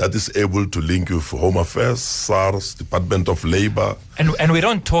that is able to link you with Home Affairs, SARS, Department of Labor. And we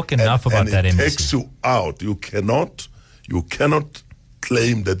don't talk enough about that. It takes you out. You cannot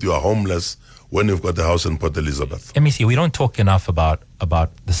claim that you are homeless when you've got a house in Port Elizabeth. MEC, we don't talk enough about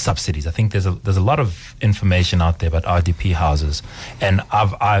the subsidies. I think there's a lot of information out there about RDP houses, and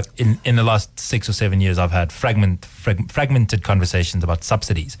I've in the last 6 or 7 years I've had fragmented conversations about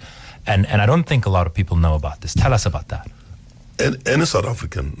subsidies, and I don't think a lot of people know about this. Tell us about that. Any South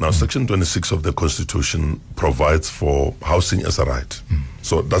African, now Section 26 of the Constitution provides for housing as a right.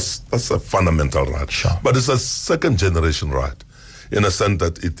 So that's a fundamental right. Sure. But it's a second generation right, in a sense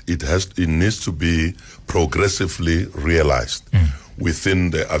that it needs to be progressively realized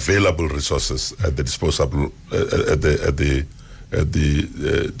within the available resources at the disposable at the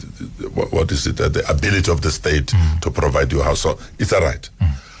ability of the state to provide you a house. So it's a right.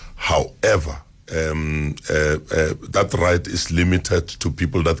 However, that right is limited to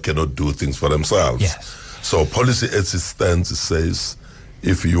people that cannot do things for themselves. Yes. So policy as it stands, it says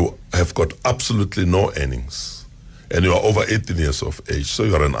if you have got absolutely no earnings and you are over 18 years of age, so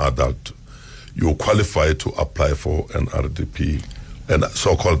you are an adult, you qualify to apply for an RDP, and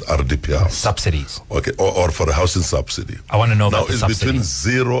so-called RDP house. Subsidies. Okay, or for a housing subsidy. I want to know about the subsidy. Now, it's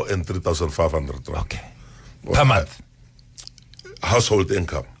between 0 and 3,500 rand. Okay. Per month? Household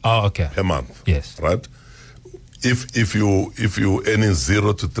income. Oh, okay. Per month. Yes. Right? If you earning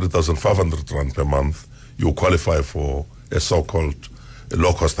 0 to 3,500 rand per month, you qualify for a so-called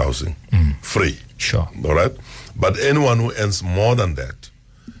low-cost housing. Free. Sure. All right? But anyone who earns more than that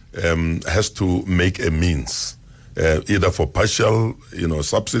has to make a means, either for partial,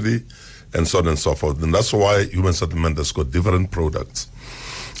 subsidy, and so on and so forth. And that's why Human Settlement has got different products.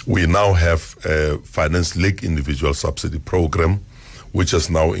 We now have a Finance Link Individual Subsidy Program, which has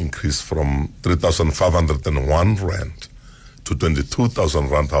now increased from 3,501 rand to 22,000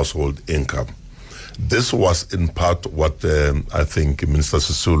 rand household income. This was in part what I think Minister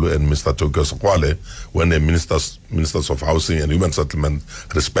Sisulu and Mr. Tokyo Sekwale, when they're ministers of Housing and Human Settlement,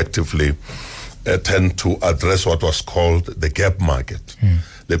 respectively, tend to address what was called the gap market.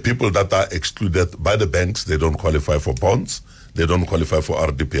 The people that are excluded by the banks, they don't qualify for bonds, they don't qualify for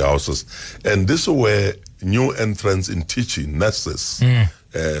RDP houses. And this were new entrants in teaching, nurses,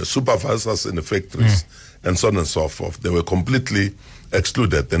 supervisors in the factories, and so on and so forth. They were completely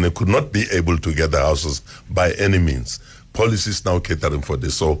excluded, and they could not be able to get the houses by any means. Policies now catering for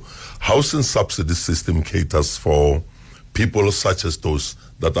this. So housing subsidy system caters for people such as those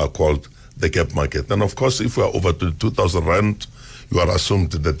that are called the gap market. And of course, if you are over 2,000 rand, you are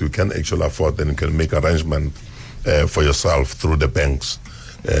assumed that you can actually afford and you can make arrangement for yourself through the banks,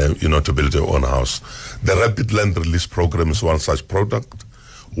 to build your own house. The Rapid Land Release Program is one such product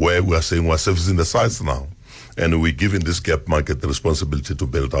where we are saying we're servicing the sites now. And we're giving this gap market the responsibility to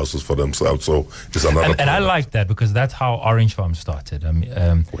build houses for themselves. So it's another. And I like that because that's how Orange Farm started. I mean,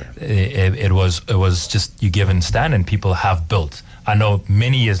 it was just you give and stand, and people have built. I know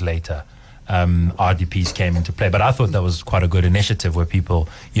many years later, RDPs came into play. But I thought that was quite a good initiative where people,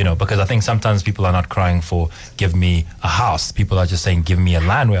 because I think sometimes people are not crying for give me a house. People are just saying give me a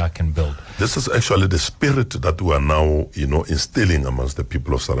land where I can build. This is actually the spirit that we are now, instilling amongst the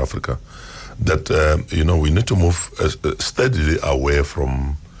people of South Africa. That, we need to move steadily away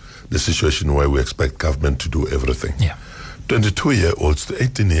from the situation where we expect government to do everything. Yeah. 22-year-olds to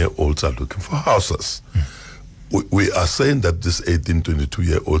 18-year-olds are looking for houses. We are saying that these 18,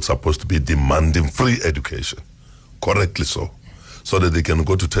 22-year-olds are supposed to be demanding free education, correctly so that they can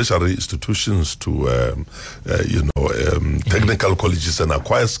go to tertiary institutions, to technical colleges and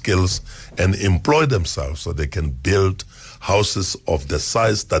acquire skills and employ themselves so they can build houses of the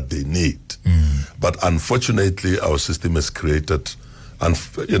size that they need. But unfortunately, our system has created an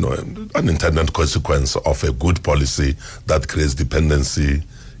unintended consequence of a good policy that creates dependency,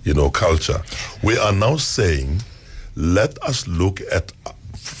 culture. We are now saying, let us look at,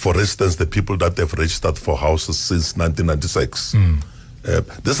 for instance, the people that have registered for houses since 1996.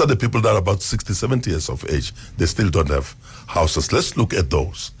 These are the people that are about 60, 70 years of age. They still don't have houses. Let's look at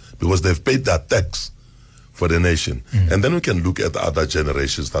those because they've paid that tax for the nation. And then we can look at other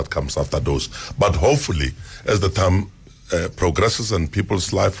generations that comes after those. But hopefully, as the time progresses and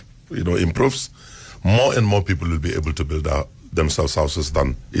people's life, improves, more and more people will be able to build themselves houses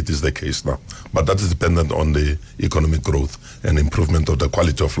than it is the case now. But that is dependent on the economic growth and improvement of the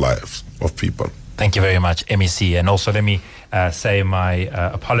quality of lives of people. Thank you very much, MEC. And also let me say my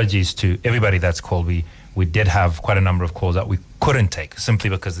apologies to everybody that's called. We did have quite a number of calls that we couldn't take simply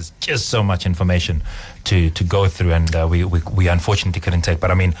because there's just so much information to go through, and we unfortunately couldn't take.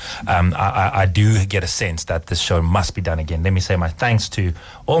 But I mean, I do get a sense that this show must be done again. Let me say my thanks to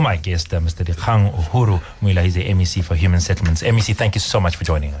all my guests, Mr. Dikgang Uhuru Mwila. He's the MEC for Human Settlements. MEC, thank you so much for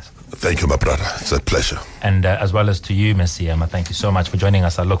joining us. Thank you, my brother. It's a pleasure. And as well as to you, Ms. Siyama, thank you so much for joining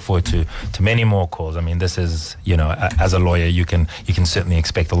us. I look forward to many more calls. I mean, this is, as a lawyer, you can certainly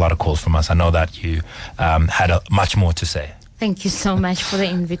expect a lot of calls from us. I know that you had much more to say. Thank you so much for the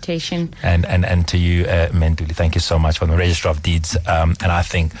invitation. And to you, Menduli, thank you so much for the Register of Deeds. And I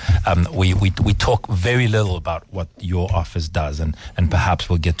think we talk very little about what your office does, and perhaps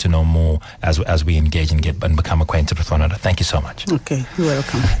we'll get to know more as we engage and become acquainted with one another. Thank you so much. Okay, you're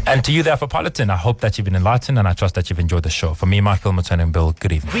welcome. And to you, the Afropolitan, I hope that you've been enlightened, and I trust that you've enjoyed the show. For me, Michael Mutone and Bill,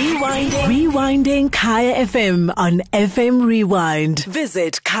 good evening. Rewinding Kaya FM on FM Rewind.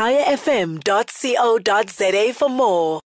 Visit kayafm.co.za for more.